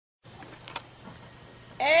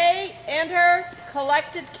canter,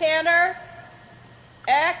 collected canter,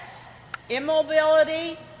 X,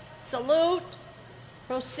 immobility, salute,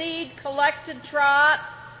 proceed, collected trot,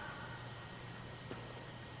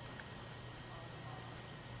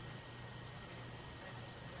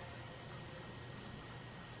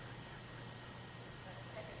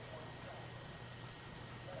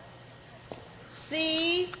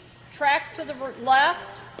 C, track to the left,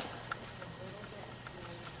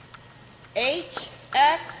 H,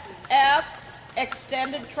 X, F,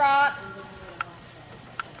 extended trot,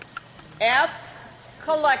 F,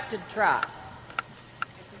 collected trot.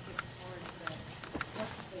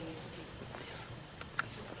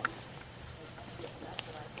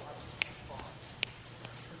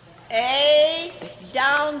 A,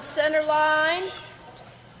 down center line,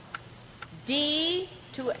 D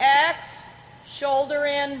to X, shoulder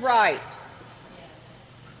in right.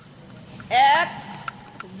 X,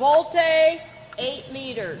 volte, 8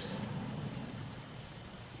 meters.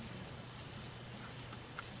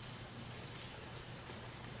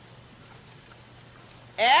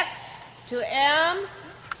 X to M,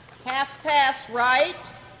 half pass right.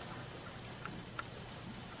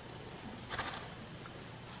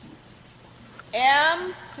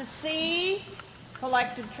 M to C,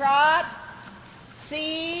 collected trot.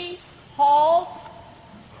 C, halt,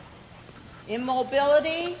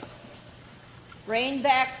 immobility, rein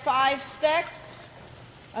back 5 steps,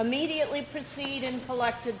 immediately proceed in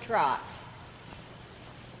collected trot.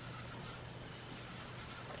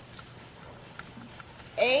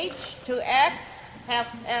 H to X,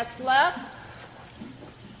 half pass left.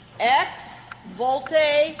 X,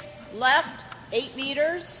 volte left, 8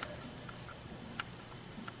 meters.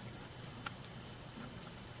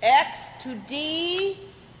 X to D,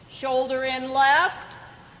 shoulder in left.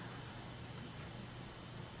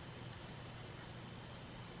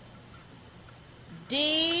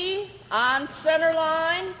 D, on center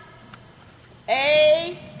line.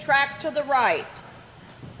 A, track to the right.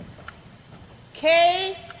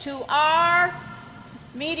 K to R,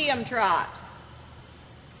 medium trot.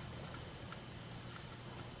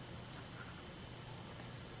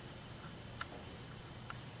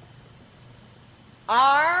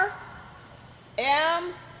 R,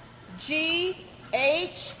 M, G,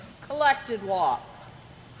 H, collected walk.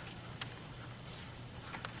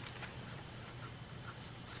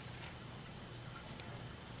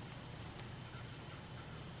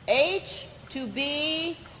 H to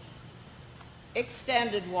B,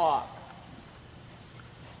 extended walk.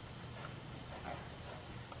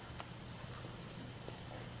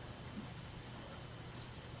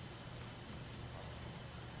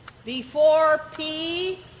 Before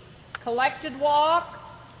P, collected walk.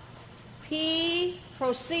 P,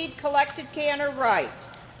 proceed, collected canter right.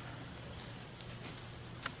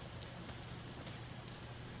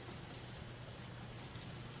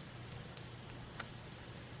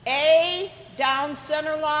 A, down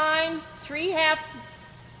center line, 3 half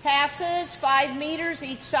passes, 5 meters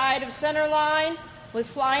each side of center line, with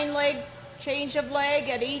flying leg, change of leg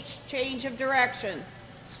at each change of direction,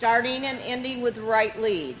 starting and ending with right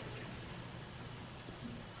lead.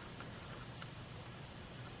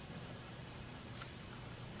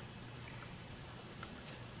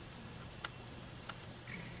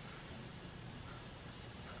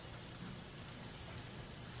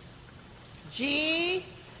 G,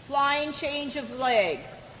 flying change of leg.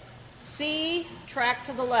 C, track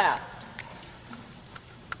to the left.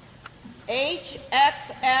 H,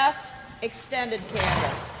 X, F, extended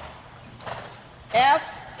canter.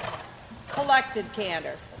 F, collected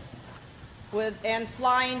canter and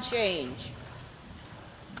flying change.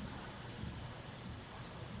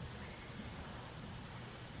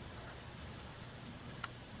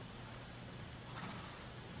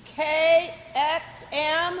 K, X,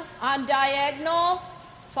 M on diagonal,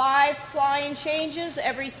 5 flying changes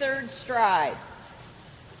every 3rd stride.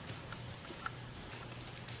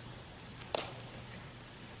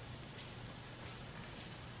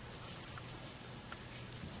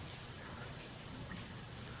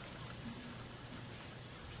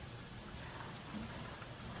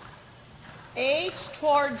 H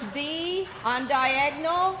towards B on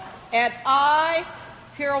diagonal, at I,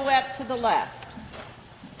 pirouette to the left.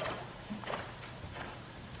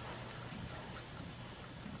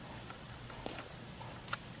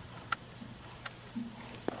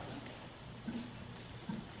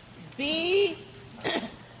 B,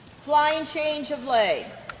 flying change of leg.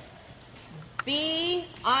 B,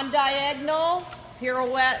 on diagonal,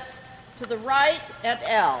 pirouette to the right at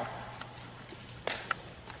L.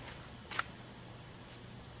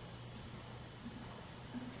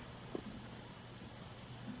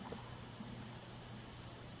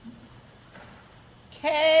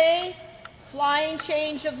 K, flying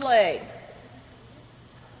change of leg.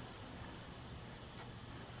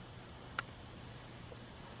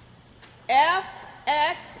 F,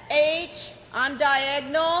 X, H on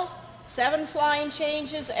diagonal, 7 flying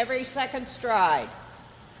changes every second stride.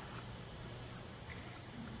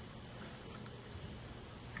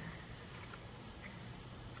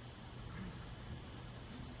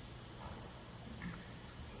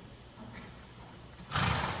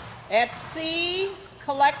 At C,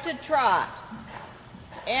 collected trot.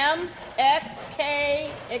 M, X,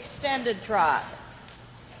 K, extended trot.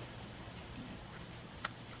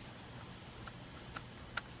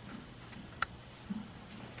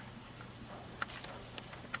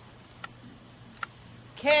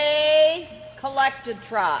 K, collected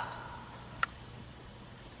trot.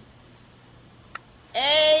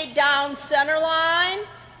 A, down center line.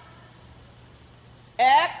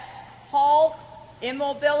 X, halt,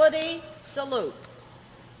 immobility, salute.